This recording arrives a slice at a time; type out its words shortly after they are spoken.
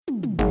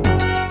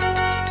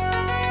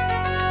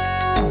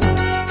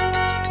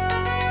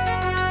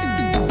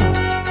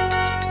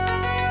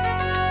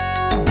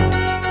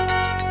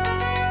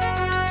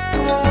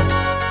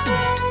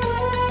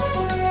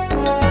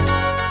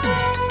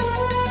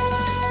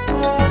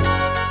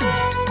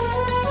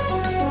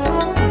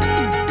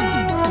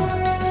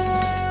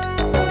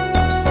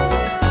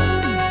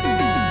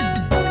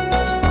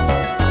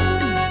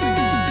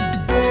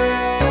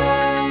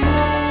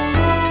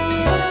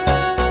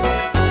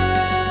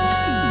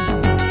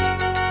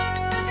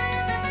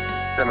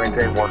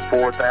maintain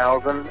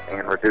 14,000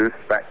 and reduce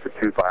back to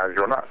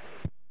 250 knots.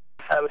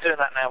 We're doing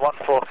that now,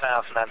 14,000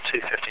 and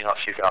 250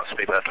 knots, you've got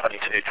speed about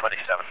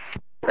 2227.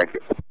 Thank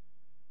you.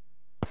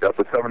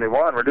 Delta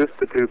 71, reduce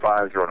to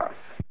 250 knots.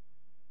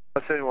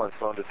 71,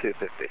 slowing to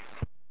 250.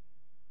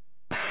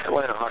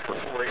 Atlanta Hawker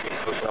 480,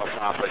 Hotel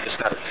Papa,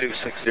 just got a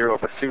 260,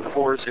 but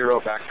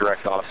 240, back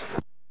direct Austin.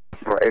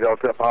 For 8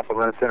 Delta Papa,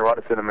 Lennon, right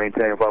to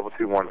maintain level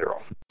 210.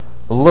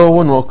 Hello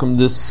and welcome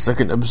to this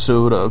second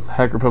episode of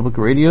Hacker Public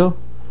Radio.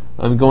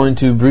 I'm going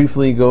to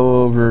briefly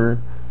go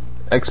over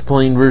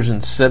XPlane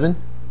version 7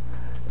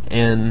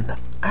 and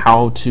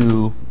how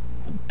to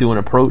do an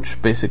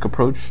approach, basic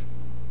approach.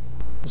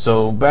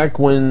 So back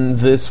when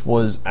this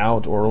was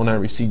out, or when I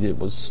received it,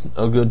 was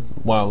a good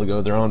while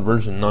ago. They're on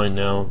version 9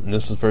 now, and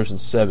this was version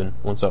 7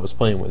 once I was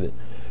playing with it.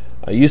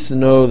 I used to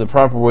know the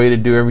proper way to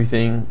do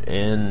everything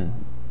and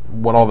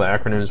what all the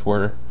acronyms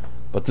were,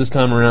 but this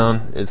time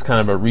around it's kind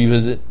of a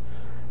revisit,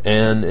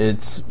 and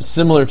it's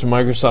similar to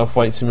Microsoft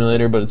Flight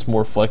Simulator, but it's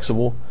more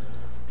flexible,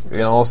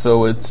 and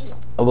also it's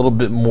a little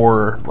bit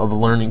more of a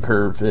learning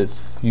curve.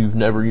 If you've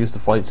never used a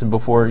flight sim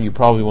before, you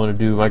probably want to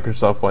do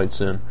Microsoft Flight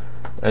Sim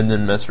and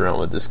then mess around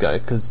with this guy,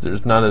 because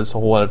there's not a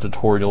whole lot of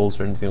tutorials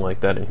or anything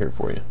like that in here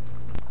for you.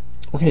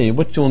 Okay,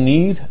 what you'll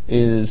need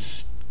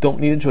is, don't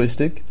need a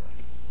joystick.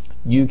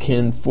 You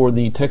can, for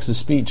the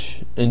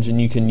text-to-speech engine,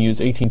 you can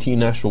use AT&T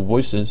Natural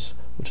Voices,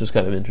 which is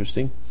kind of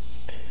interesting.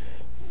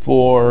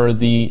 For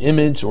the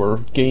image or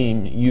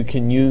game, you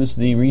can use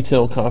the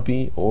retail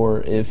copy,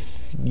 or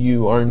if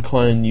you are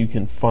inclined, you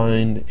can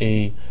find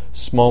a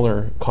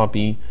smaller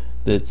copy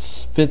that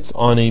fits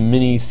on a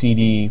mini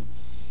CD,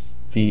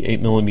 the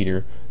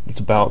 8mm. It's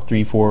about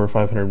 300, 400, or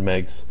 500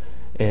 megs,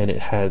 and it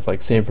has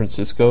like San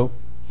Francisco,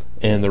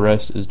 and the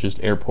rest is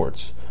just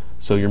airports.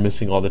 So you're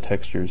missing all the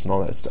textures and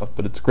all that stuff,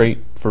 but it's great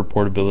for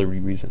portability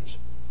reasons.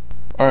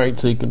 Alright,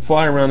 so you can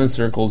fly around in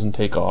circles and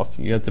take off.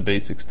 You got the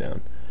basics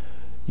down.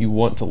 You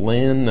want to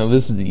land. Now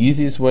this is the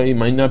easiest way. It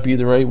might not be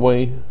the right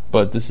way,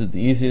 but this is the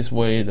easiest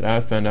way that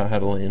I've found out how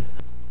to land.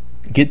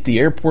 Get the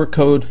airport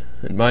code.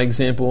 In my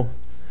example,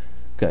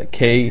 got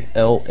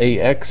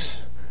KLAX,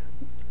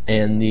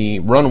 and the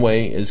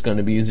runway is going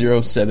to be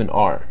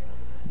 07R.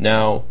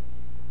 Now,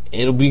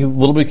 it'll be a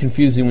little bit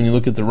confusing when you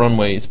look at the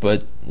runways,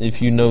 but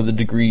if you know the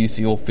degrees,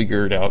 you'll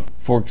figure it out.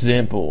 For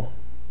example,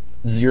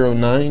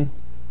 09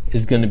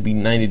 is going to be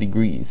 90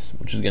 degrees,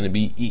 which is going to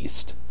be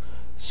east.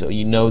 So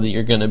you know that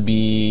you're going to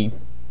be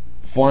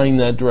flying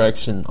that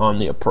direction on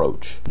the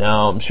approach.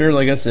 Now, I'm sure,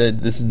 like I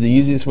said, this is the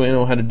easiest way I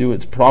know how to do it.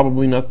 It's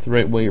probably not the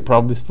right way. You're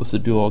probably supposed to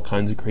do all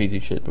kinds of crazy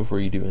shit before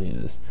you do any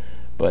of this.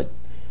 But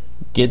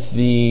get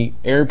the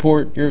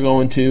airport you're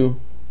going to,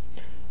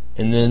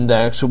 and then the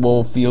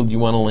actual field you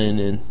want to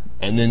land in.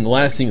 And then the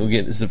last thing you'll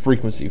get is the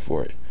frequency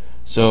for it.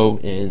 So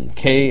in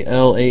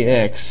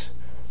KLAX,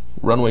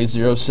 runway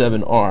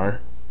 07R,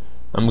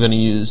 I'm going to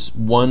use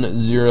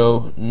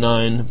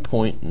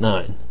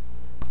 109.9.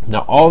 Now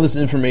all this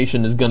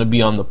information is going to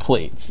be on the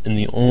plates, and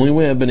the only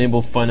way I've been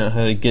able to find out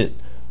how to get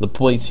the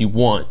plates you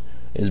want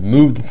is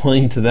move the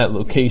plane to that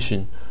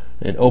location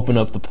and open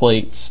up the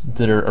plates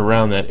that are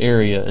around that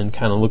area and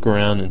kind of look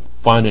around and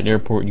find an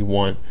airport you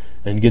want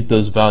and get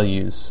those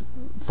values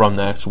from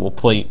the actual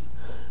plate,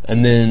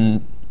 and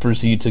then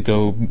proceed to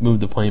go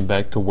move the plane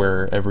back to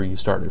wherever you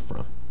started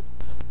from.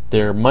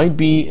 There might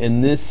be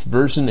in this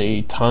version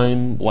a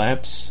time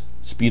lapse,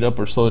 speed up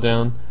or slow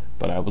down,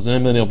 but I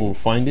wasn't able to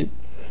find it.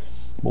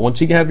 But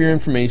once you have your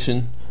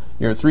information,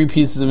 your 3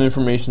 pieces of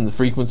information, the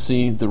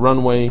frequency, the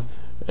runway,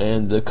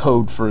 and the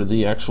code for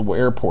the actual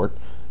airport,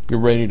 you're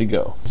ready to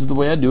go. This is the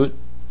way I do it.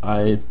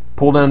 I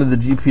pull down to the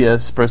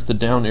GPS, press the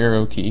down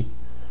arrow key,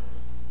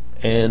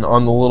 and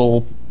on the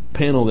little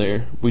panel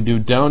there, we do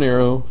down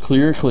arrow,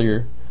 clear,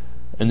 clear,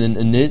 and then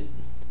init,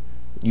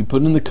 you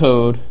put in the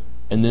code,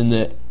 and then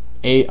the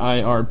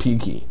AIRP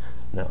key.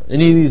 Now,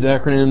 any of these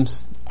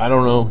acronyms, I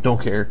don't know,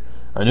 don't care.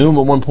 I knew them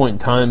at one point in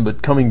time,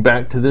 but coming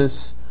back to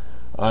this,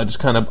 I just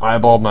kind of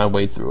eyeballed my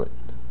way through it.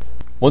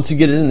 Once you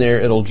get it in there,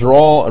 it'll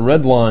draw a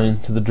red line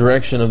to the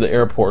direction of the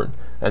airport,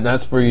 and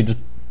that's where you just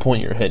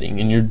point your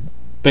heading, and you're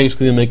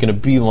basically making a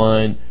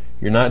beeline.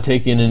 You're not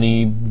taking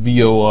any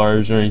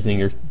VORs or anything.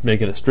 You're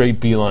making a straight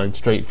beeline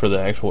straight for the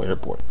actual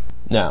airport.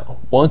 Now,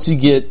 once you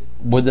get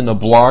within a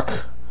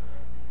block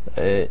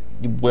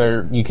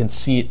where you can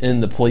see it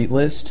in the plate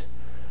list,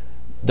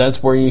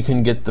 that's where you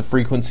can get the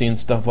frequency and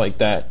stuff like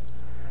that.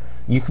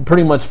 You can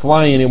pretty much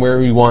fly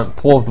anywhere you want,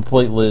 pull up the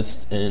plate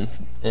list, and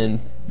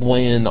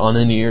land on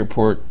any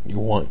airport you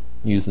want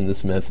using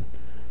this method.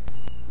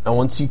 Now,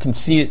 once you can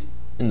see it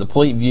in the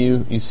plate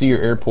view, you see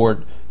your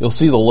airport, you'll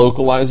see the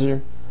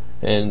localizer,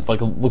 and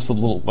looks a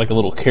little like a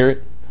little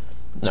carrot.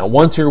 Now,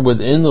 once you're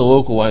within the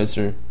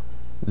localizer,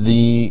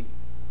 the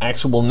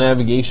actual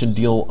navigation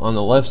deal on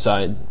the left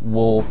side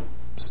will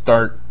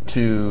start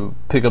to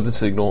pick up the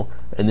signal,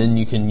 and then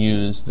you can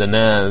use the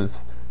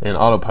nav and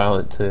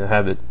autopilot to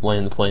have it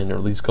land the plane, or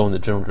at least go in the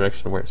general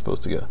direction where it's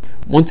supposed to go.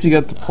 Once you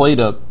got the plate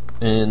up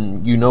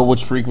and you know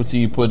which frequency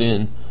you put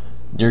in,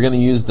 you're going to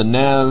use the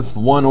nav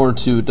 1 or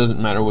 2, it doesn't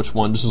matter which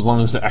one, just as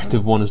long as the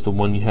active one is the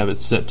one you have it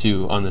set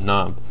to on the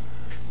knob.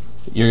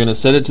 You're going to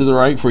set it to the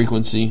right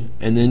frequency,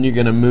 and then you're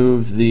going to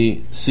move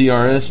the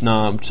CRS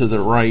knob to the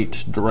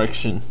right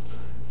direction.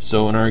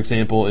 So in our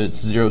example,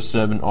 it's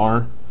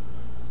 07R,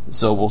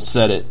 so we'll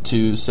set it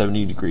to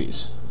 70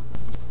 degrees.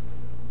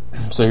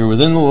 So you're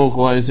within the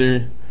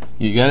localizer,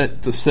 you got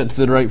it set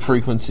to the right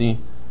frequency,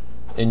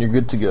 and you're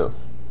good to go.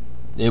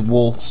 It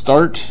will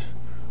start,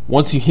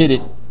 once you hit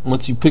it,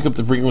 once you pick up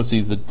the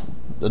frequency,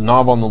 the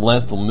knob on the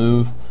left will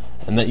move,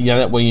 and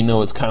that way you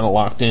know it's kind of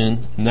locked in,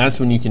 and that's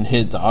when you can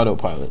hit the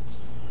autopilot.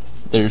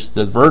 There's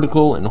the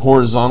vertical and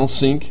horizontal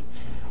sync.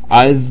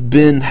 I've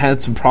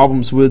had some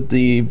problems with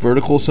the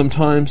vertical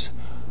sometimes,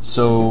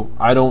 so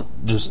I don't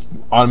just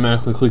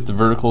automatically click the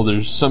vertical.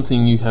 There's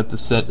something you have to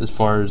set as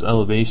far as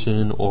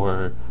elevation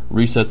or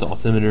reset the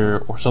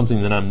altimeter or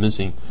something that I'm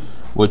missing,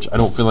 which I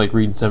don't feel like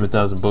reading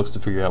 7,000 books to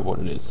figure out what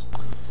it is.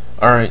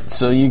 Alright,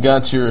 so you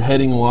got your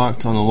heading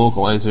locked on the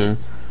localizer,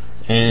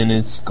 and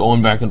it's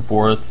going back and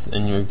forth,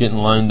 and you're getting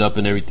lined up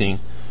and everything.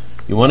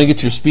 You want to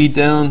get your speed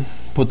down,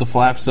 put the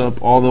flaps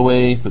up all the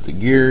way, put the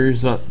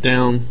gears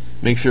down,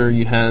 make sure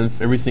you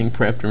have everything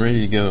prepped and ready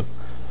to go.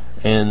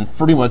 And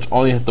pretty much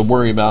all you have to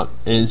worry about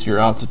is your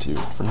altitude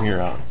from here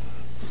out,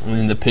 and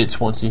then the pitch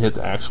once you hit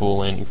the actual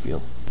landing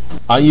field.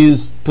 I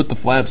put the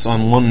flaps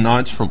on 1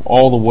 notch from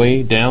all the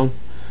way down.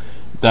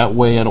 That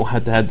way I don't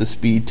have to have the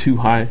speed too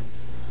high.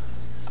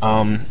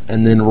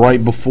 And then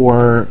right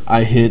before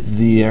I hit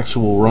the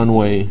actual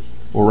runway,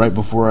 or right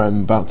before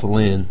I'm about to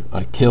land,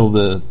 I kill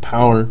the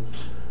power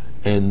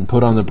and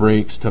put on the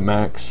brakes to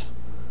max.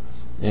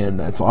 And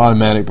that's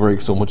automatic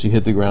brakes, so once you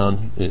hit the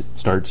ground, it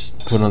starts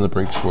putting on the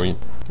brakes for you.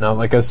 Now,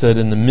 like I said,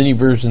 in the mini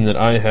version that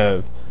I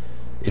have,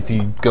 if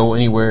you go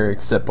anywhere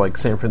except like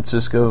San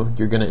Francisco,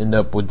 you're going to end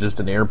up with just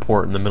an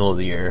airport in the middle of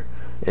the air.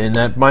 And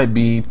that might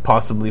be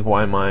possibly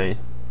why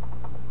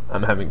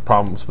I'm having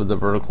problems with the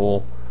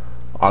vertical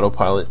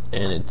autopilot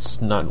and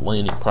it's not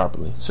landing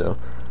properly. So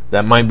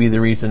that might be the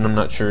reason, I'm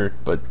not sure,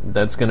 but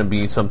that's going to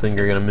be something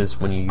you're going to miss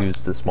when you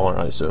use the smaller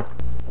ISO.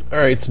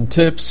 Alright, some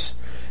tips.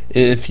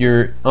 If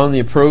you're on the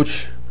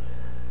approach,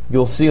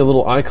 you'll see a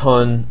little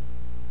icon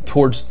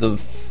towards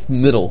the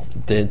middle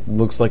that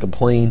looks like a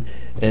plane,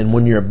 and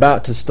when you're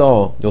about to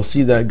stall, you'll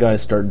see that guy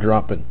start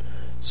dropping.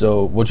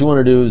 So what you want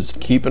to do is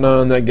keep an eye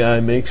on that guy,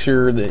 make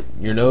sure that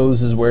your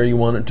nose is where you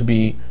want it to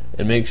be,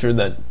 and make sure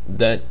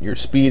that your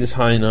speed is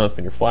high enough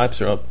and your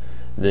flaps are up,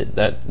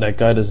 that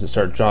guy doesn't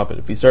start dropping.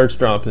 If he starts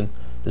dropping,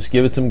 just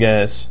give it some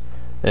gas,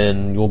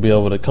 and you'll be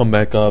able to come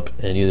back up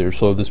and either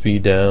slow the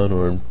speed down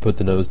or put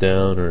the nose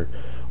down or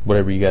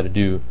whatever you got to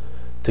do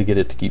to get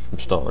it to keep from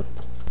stalling.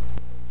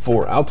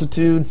 For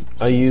altitude,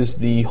 I use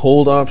the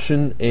hold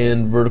option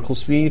and vertical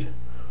speed.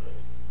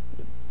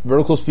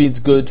 Vertical speed's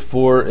good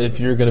for if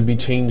you're going to be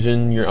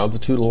changing your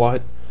altitude a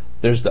lot.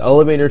 There's the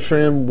elevator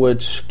trim,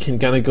 which can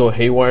kind of go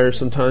haywire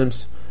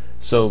sometimes.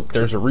 So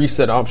there's a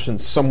reset option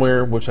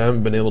somewhere, which I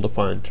haven't been able to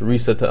find, to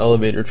reset the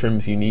elevator trim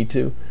if you need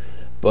to.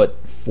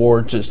 But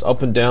for just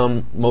up and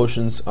down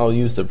motions, I'll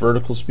use the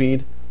vertical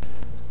speed.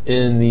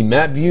 In the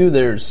map view,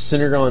 there's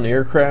centered on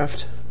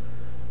aircraft,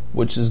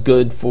 which is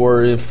good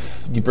for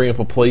if you bring up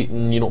a plate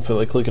and you don't feel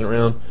like clicking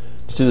around.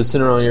 Just do the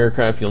center on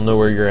aircraft, you'll know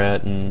where you're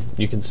at, and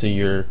you can see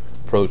your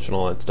approach and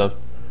all that stuff.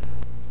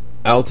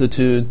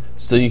 Altitude,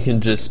 so you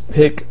can just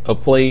pick a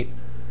plate,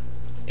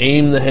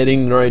 aim the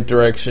heading in the right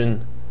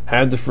direction,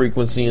 have the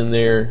frequency in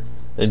there,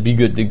 and be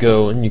good to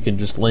go, and you can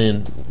just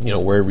land,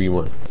 wherever you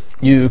want.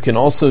 You can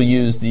also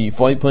use the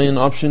flight plan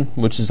option,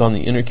 which is on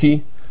the inner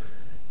key,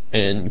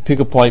 and pick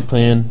a flight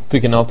plan,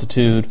 pick an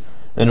altitude,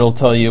 and it'll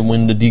tell you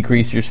when to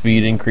decrease your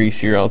speed,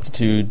 increase your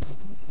altitude,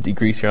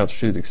 decrease your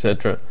altitude,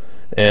 etc.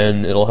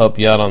 And it'll help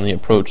you out on the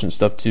approach and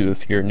stuff too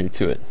if you're new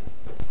to it.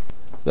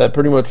 That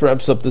pretty much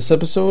wraps up this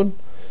episode.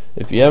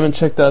 If you haven't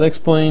checked out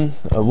XPlane,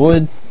 I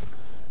would.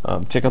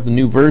 Check out the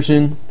new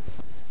version.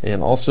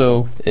 And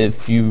also,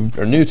 if you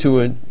are new to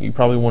it, you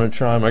probably want to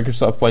try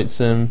Microsoft Flight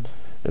Sim.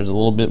 There's a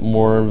little bit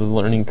more of a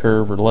learning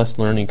curve or less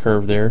learning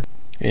curve there.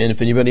 And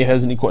if anybody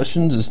has any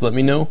questions, just let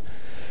me know.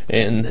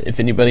 And if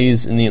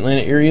anybody's in the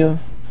Atlanta area,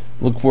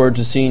 look forward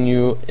to seeing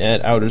you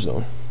at Outer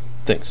Zone.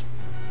 Thanks.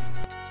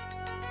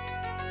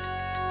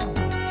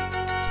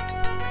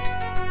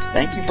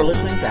 Thank you for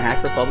listening to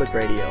Hacker Public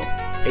Radio.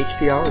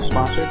 HPR is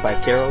sponsored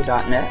by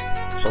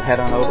Caro.net, so head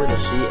on over to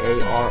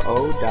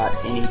caro.net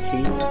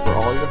for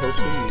all your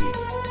hosting needs.